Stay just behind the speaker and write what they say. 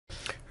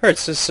Alright,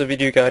 so this is a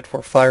video guide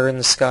for Fire in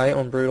the Sky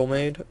on Brutal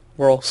mode.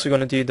 We're also going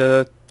to do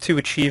the two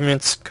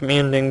achievements,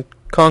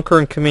 Conquer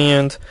and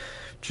Command,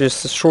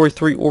 just destroy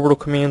 3 orbital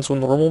commands on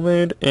normal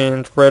mode,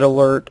 and Red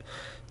Alert,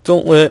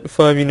 don't let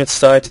 5 units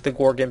die to the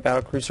Gorgon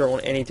battlecruiser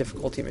on any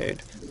difficulty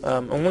mode.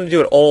 I'm going to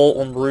do it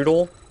all on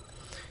Brutal,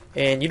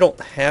 and you don't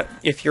have,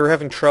 if you're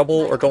having trouble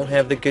or don't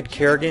have the good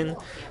Kerrigan,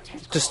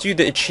 just do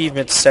the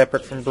achievements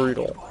separate from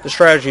Brutal. The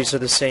strategies are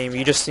the same,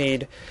 you just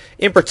need,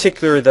 in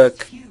particular, the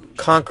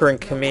Conquer and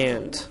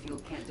Command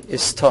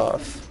is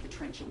tough.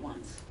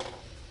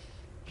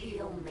 He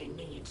only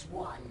needs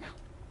one.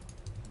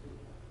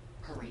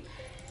 Hurry.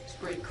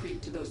 Spread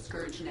creep to those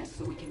Scourge Nests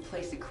so we can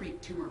place a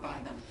creep tumor by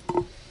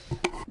them.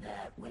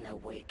 That will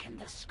awaken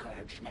the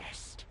Scourge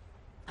Nest.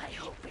 I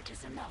hope it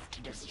is enough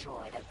to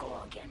destroy the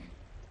Gorgon.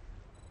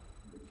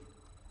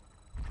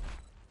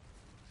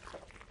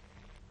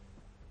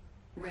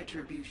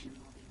 Retribution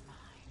will be mine.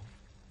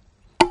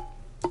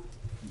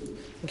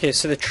 Okay,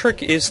 so the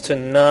trick is to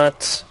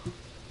not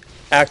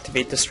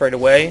activate this right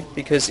away,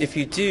 because if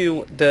you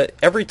do,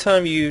 every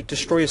time you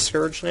destroy a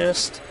Scourge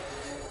Nest,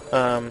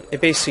 it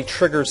basically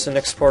triggers the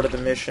next part of the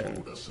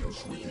mission.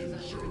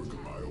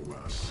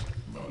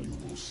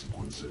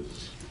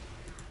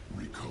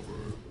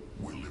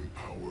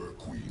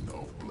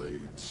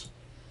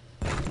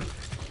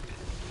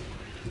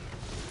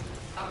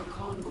 Our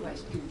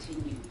conquest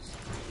continues.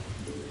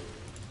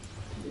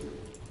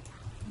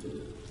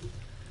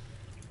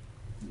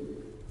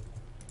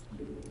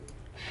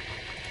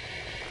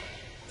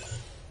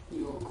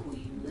 Your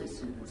queen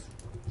listens.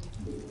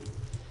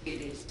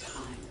 It is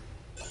time.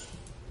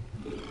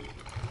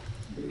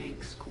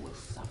 Minsk will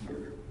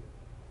suffer.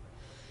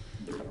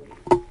 The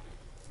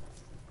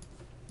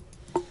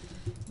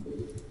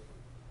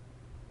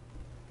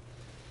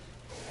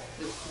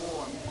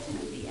swarm has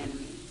met the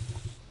enemy.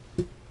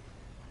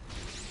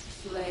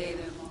 Slay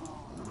them all.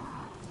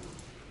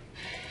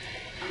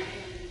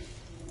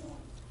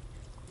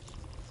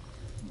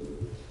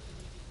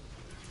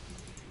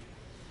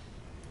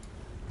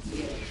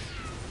 Yes.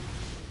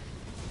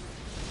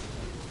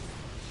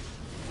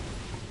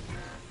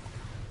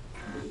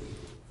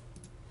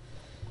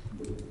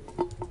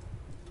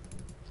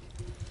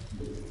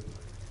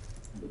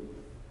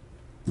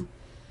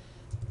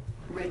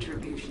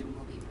 Retribution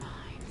will be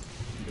mine.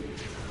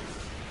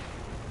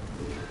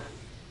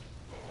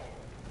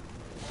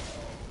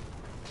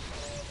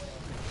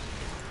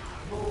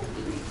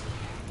 Boldly.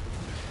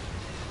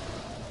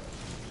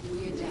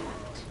 We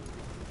adapt.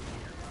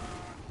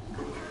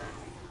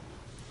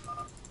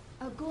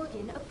 A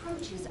Gorgon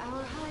approaches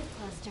our hive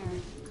cluster.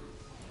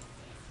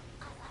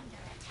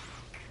 Under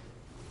attack.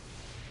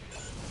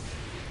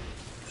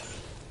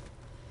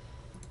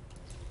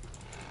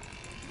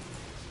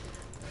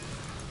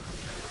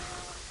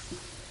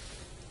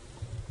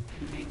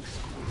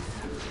 Minsk will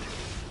suffer.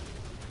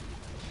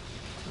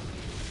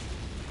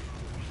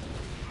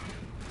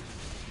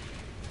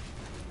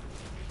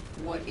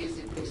 What is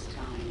it this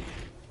time?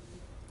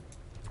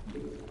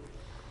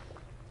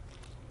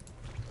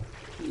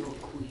 Your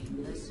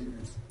queen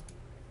listens.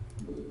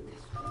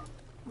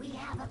 We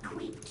have a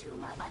creep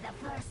tumor by the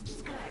first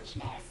Scourge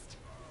Nest.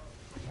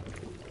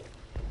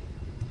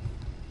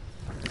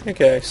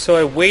 Okay, so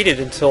I waited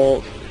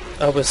until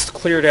I was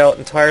cleared out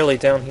entirely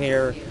down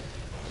here,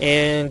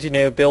 and,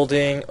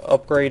 building,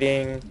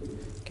 upgrading,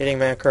 getting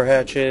macro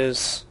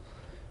hatches.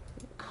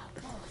 Our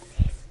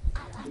forces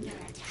are under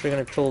attack. We're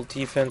going to build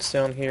defense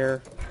down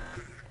here,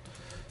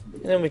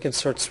 and then we can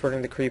start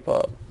spreading the creep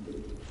up.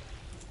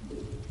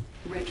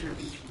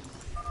 Retribution.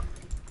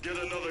 Get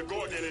another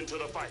Gorgon into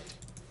the fight.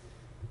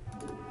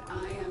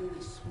 I am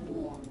the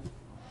swarm.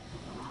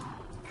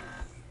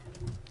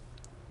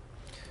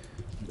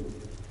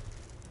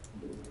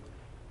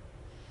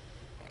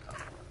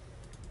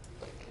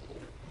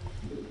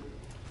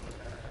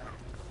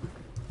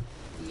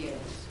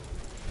 Yes,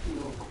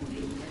 your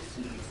queen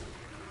listens.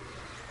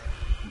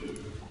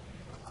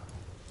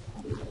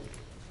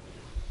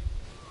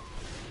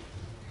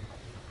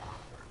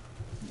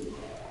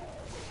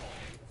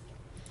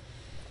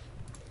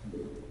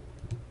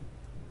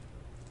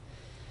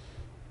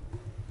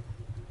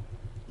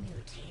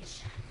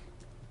 Mutation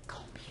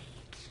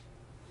complete.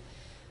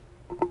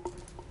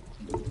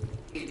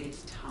 It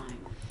is time.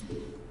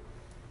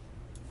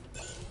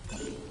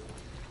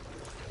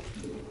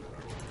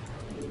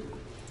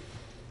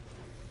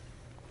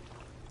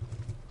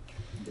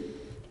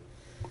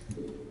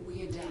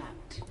 We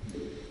adapt.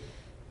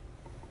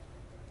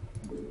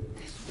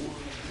 This war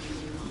is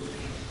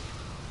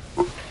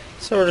mine.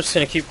 So we're just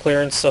going to keep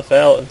clearing stuff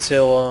out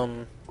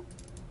until,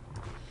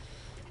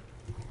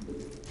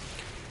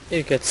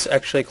 it gets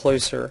actually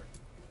closer.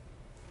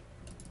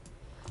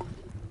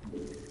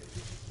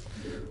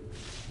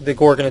 The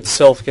Gorgon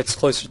itself gets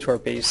closer to our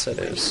base, that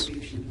is.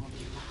 Retribution will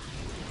be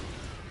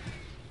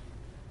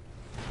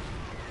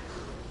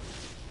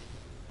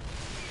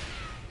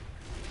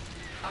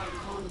mine. Our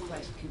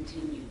conquest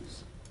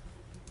continues.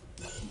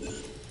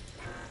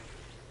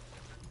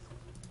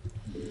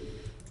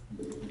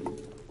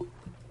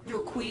 Your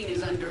queen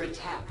is under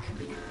attack.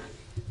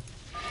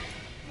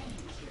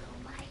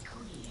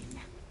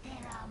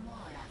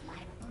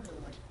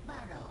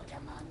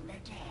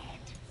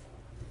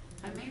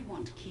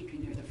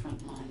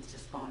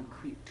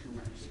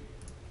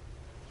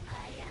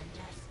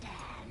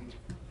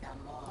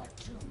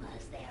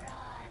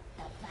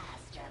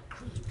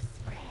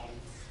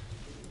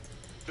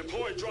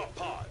 Deploy drop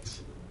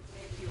pods.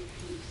 Make your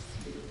peace.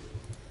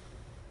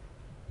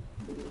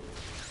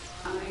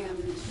 I am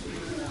the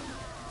Scourge.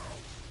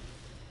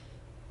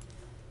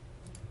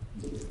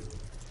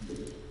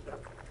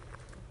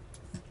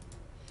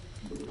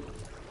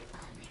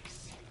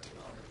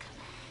 Unacceptable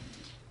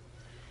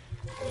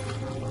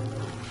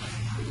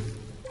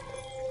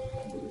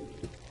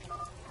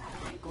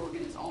That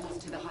Gorgon is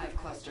almost to the hive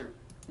cluster.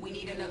 We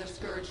need another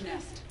Scourge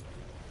Nest.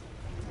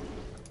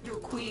 Your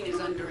queen is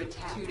under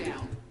attack. 2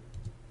 down.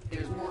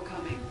 There's more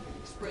coming.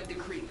 Spread the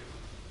creep.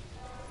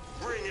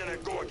 Bring in a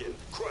Gorgon.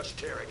 Crush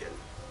Kerrigan.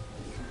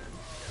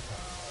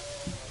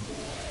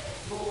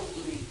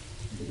 Boldly.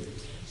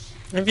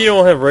 If you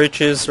don't have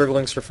roaches,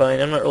 Zerglings are fine.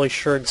 I'm not really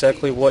sure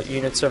exactly what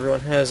units everyone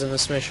has in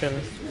this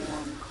mission.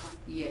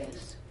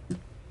 Yes.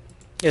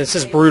 Yeah, this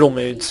is brutal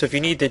mode, so if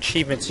you need the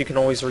achievements, you can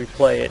always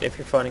replay it if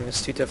you're finding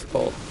this too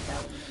difficult.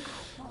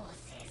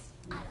 forces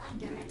are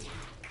under attack.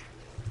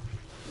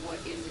 What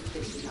is it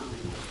this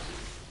time?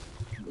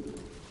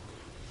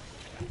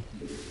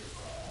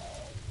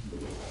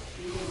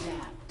 We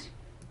adapt.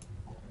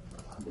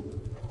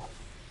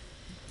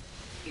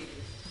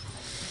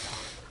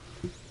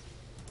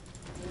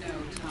 No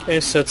time. Okay,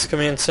 so it's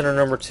Command Center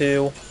number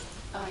 2.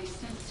 I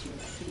sense your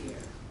fear.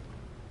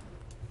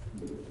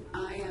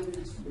 I am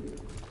the...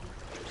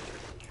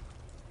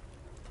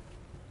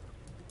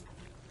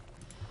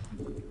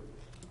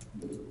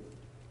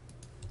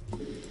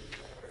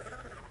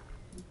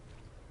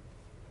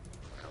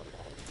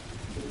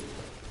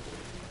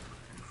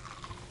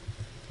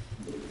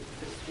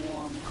 The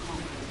swarm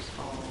conquers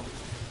all.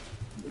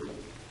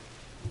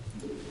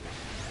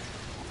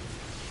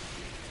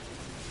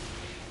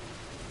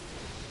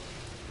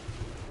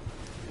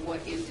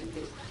 What is it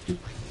this...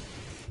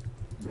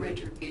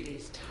 Ritter, it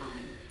is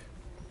time.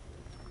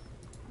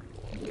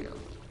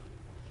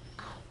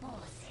 Our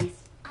forces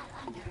are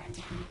under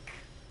attack.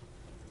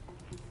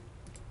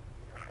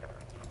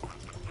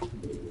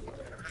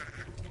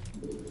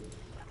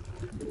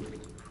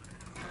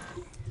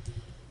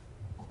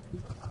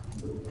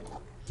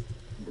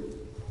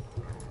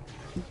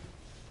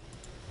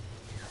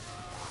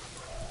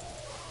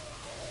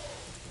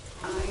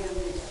 I am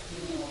the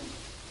swarm.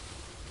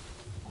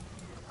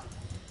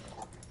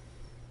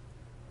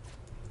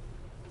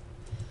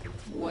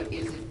 What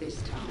is it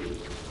this time?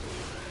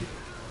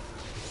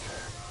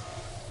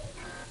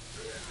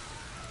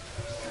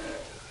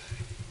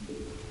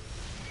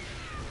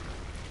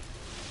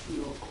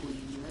 Your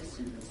queen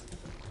listens.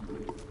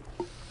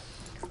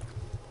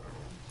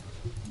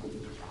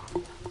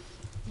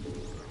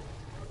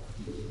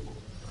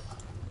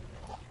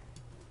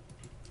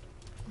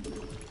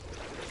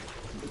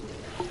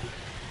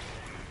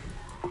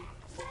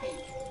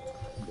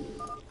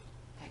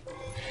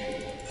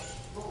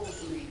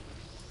 Boldly.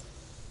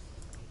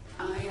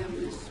 I am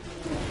the swarm.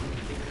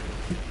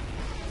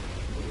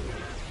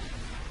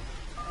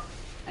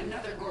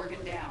 Another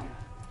Gorgon down.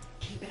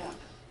 Keep it up.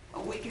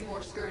 Awaken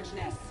more Scourge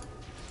Nests.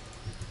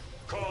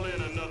 Call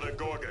in another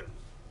Gorgon.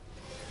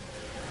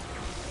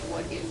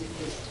 What is it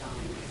this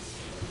time?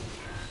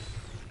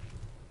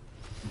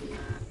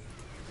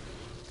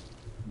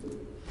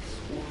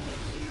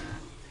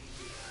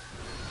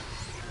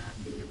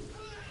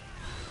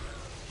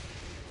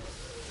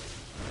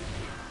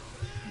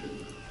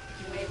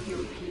 Make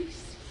your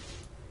peace.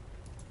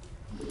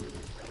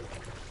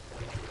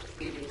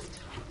 It is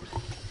time.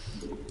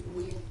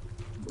 With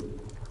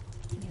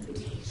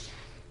Mutation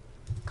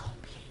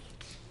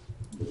complete.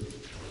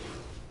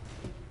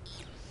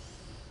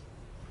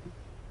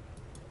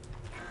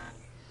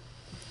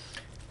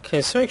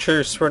 Okay, so make sure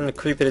you're spreading the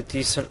creep at a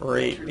decent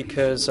rate,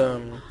 because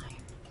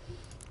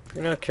if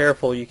you're not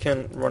careful, you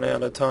can run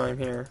out of time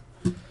here.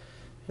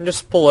 And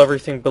just pull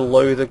everything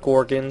below the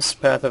Gorgon's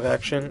path of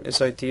action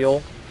is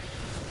ideal.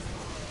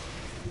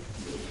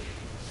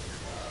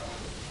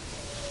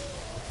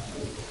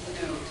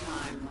 no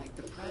time like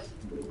the present.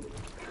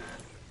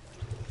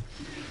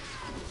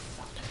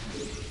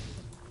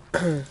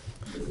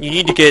 You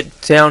need to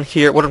get down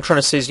here. What I'm trying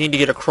to say is you need to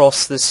get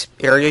across this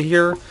area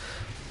here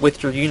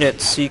with your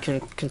units so you can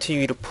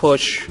continue to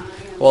push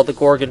while the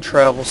Gorgon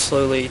travels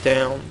slowly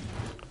down.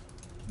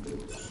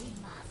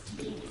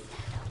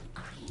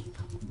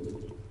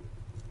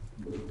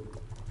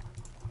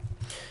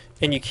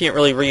 And you can't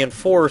really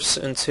reinforce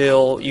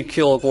until you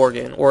kill a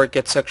Gorgon, or it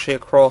gets actually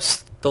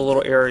across the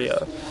little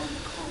area.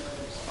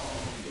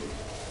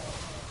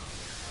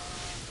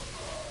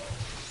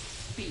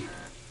 Speak.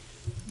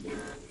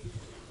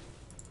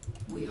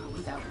 We are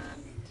without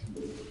limit.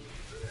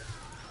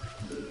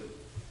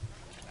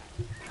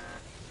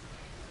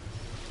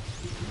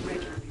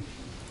 Ritter.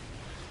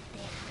 The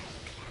high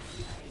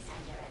cluster is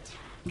under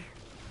attack.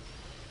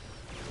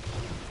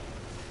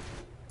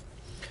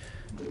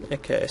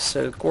 Okay,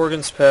 so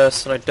Gorgon's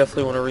passed, and I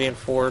definitely want to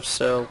reinforce,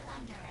 so...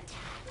 Under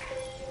attack.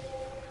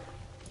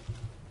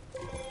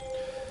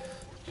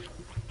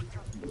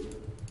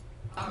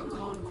 Our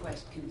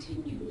conquest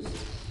continues. The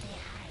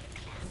high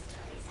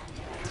cluster is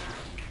under attack.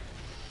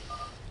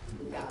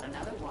 Got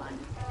another one.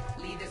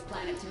 Lead this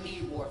planet to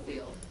me,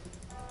 Warfield.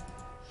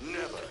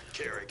 Never,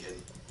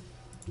 Kerrigan.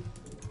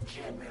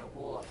 General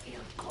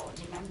Warfield called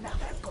in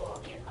another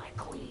Gorgon, my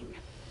queen.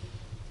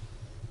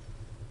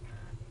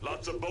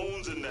 Lots of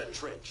bones in that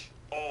trench.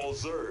 All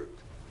Zerg.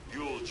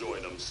 You'll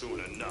join them soon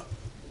enough.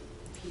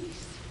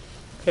 Peace.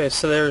 Okay,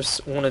 so there's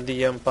one of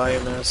the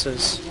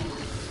biomasses.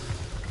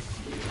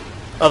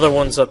 Other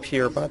one's up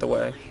here, by the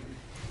way.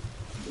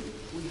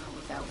 We are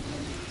without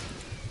limit.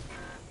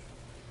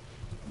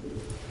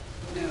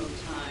 No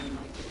time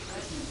like the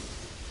present.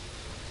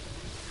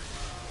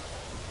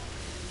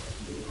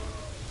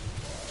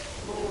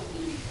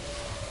 Boldly.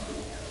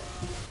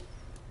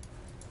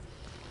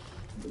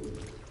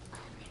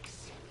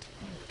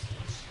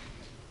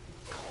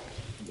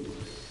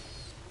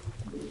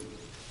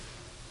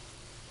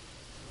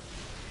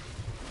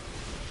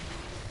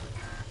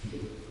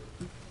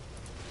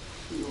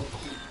 Your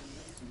queen.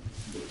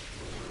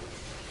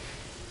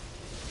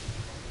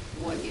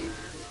 What is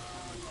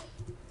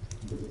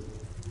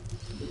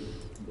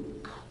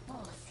Our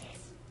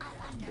forces are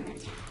under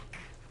attack.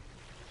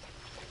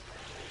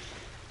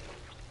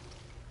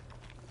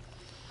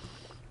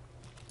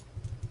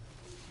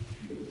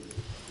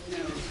 no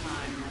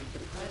time like the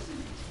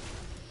present?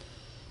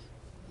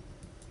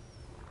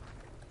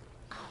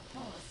 Our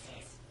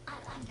forces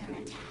are under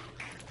attack.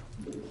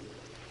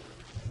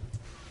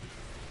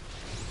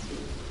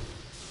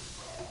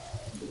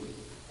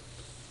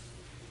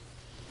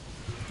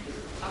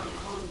 Our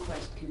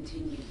conquest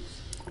continues.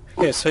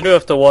 Okay, so I do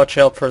have to watch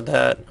out for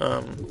that,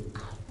 Our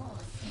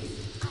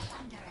forces are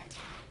under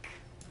attack.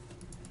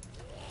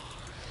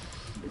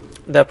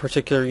 that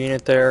particular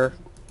unit there.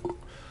 We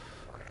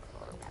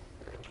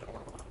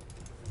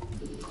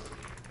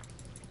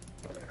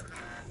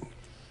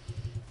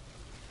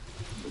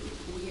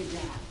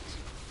adapt.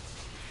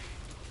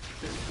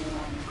 The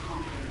swarm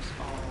conquers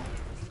all.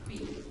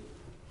 Speed.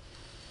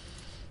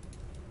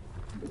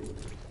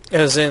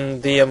 As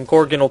in, the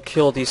Gorgon will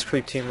kill these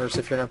creep tumors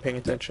if you're not paying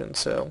attention,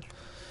 so...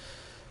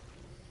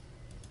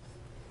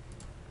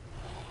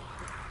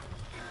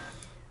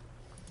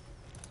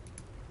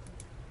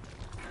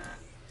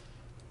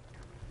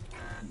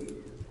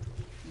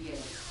 Yes.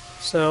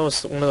 So,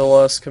 it's one of the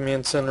last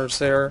command centers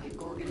there.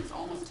 Gorgon is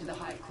almost to the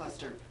hive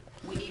cluster.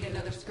 We need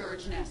another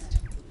Scourge Nest.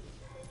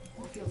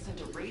 Warfield sent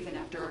a raven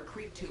after our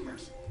creep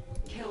tumors.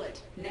 Kill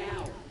it,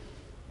 now.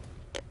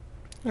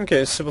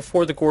 Okay, so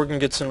before the Gorgon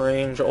gets in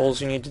range, all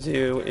you need to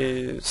do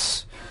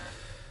is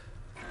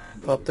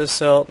pop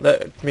this out.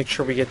 Make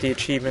sure we get the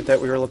achievement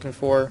that we were looking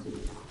for.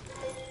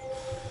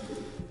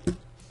 The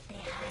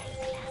hive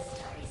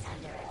cluster is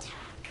under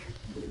attack.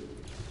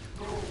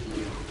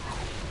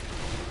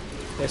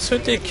 Okay, so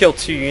it did kill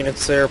 2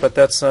 units there, but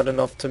that's not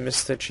enough to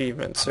miss the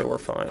achievement, so we're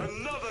fine.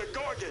 Another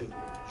Gorgon!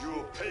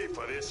 You'll pay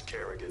for this,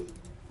 Kerrigan.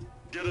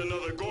 Get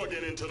another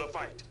Gorgon into the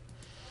fight.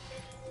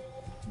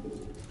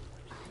 Unacceptable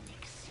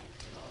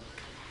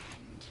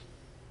command.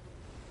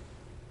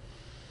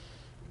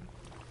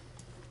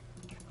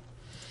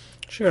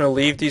 Actually, I'm gonna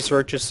leave these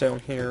roaches down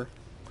here.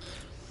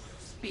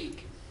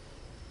 Speak.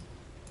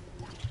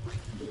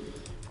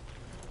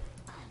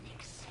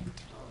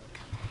 Unacceptable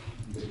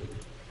command.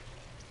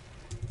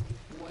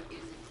 What is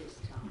it this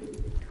time?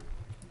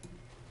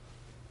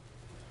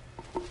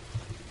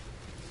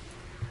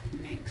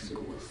 Mix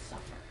will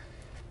suffer.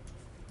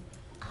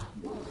 Our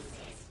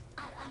forces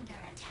are under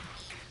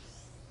attack.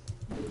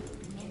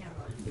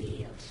 Mineral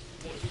field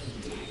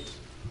depleted.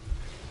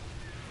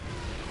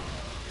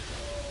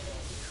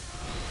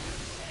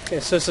 Okay,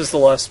 so this is the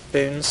last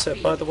boon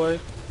set, by the way.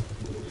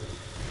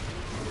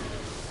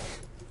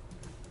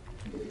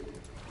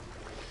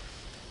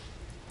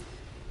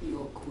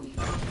 Your queen.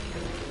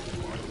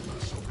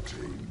 Wireless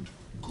obtained.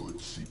 Good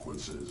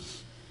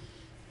sequences.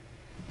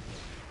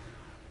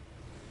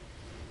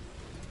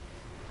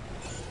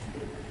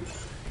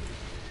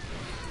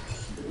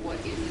 What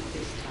is it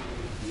this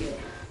time? Yeah.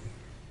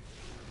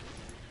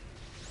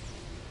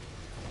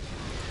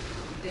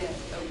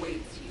 Death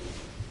awaits you.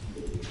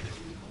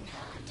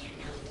 Not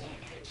enough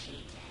energy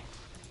left.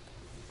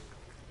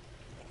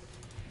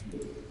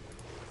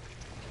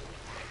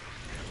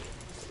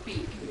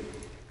 Speak.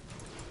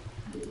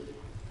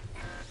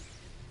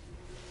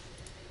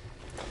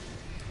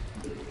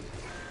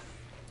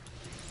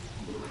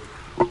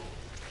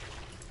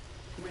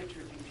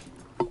 Retribution.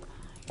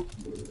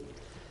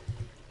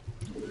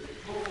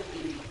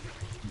 Boldly.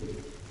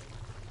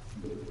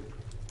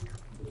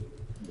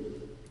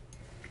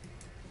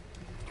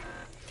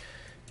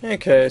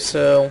 Okay,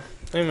 so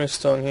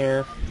almost done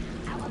here.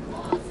 Our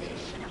forces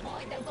should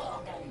avoid the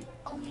Gorgon.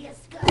 Only a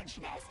Scourge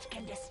Nest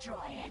can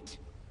destroy it.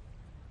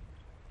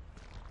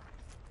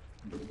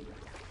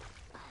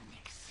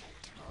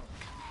 Unacceptable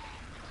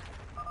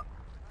command.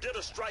 Get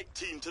a strike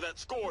team to that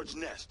Scourge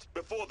Nest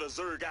before the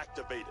Zerg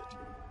activate it.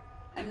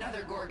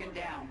 Another Gorgon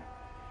down.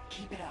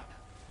 Keep it up.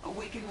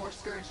 Awaken more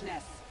Scourge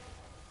Nests.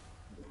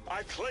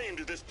 I claimed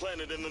this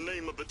planet in the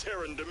name of the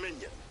Terran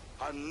Dominion.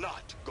 I'm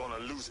not gonna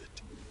lose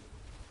it.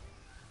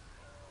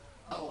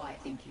 Oh, I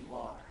think you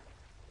are.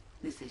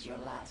 This is your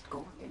last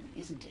Gorgon,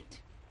 isn't it?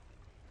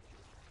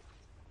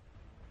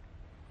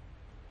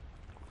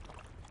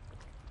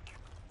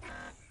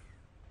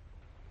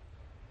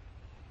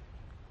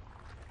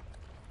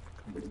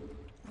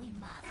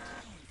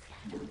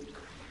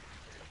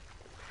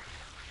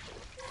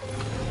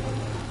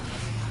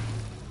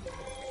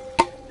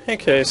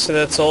 Okay, so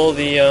that's all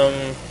the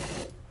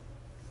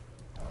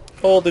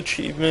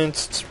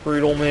achievements. It's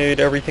brutal mode,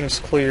 everything's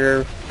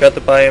clear. Got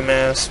the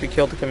biomass, we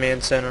killed the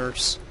command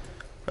centers.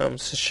 So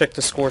check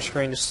the score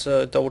screen, just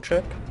double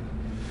check.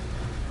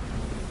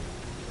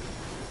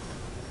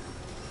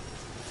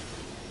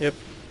 Yep.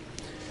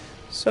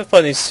 So I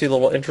find these two a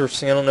little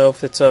interesting. I don't know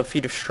if it's a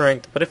feat of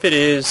strength, but if it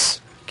is,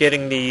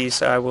 getting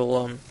these, I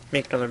will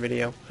make another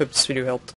video. Hope this video helped.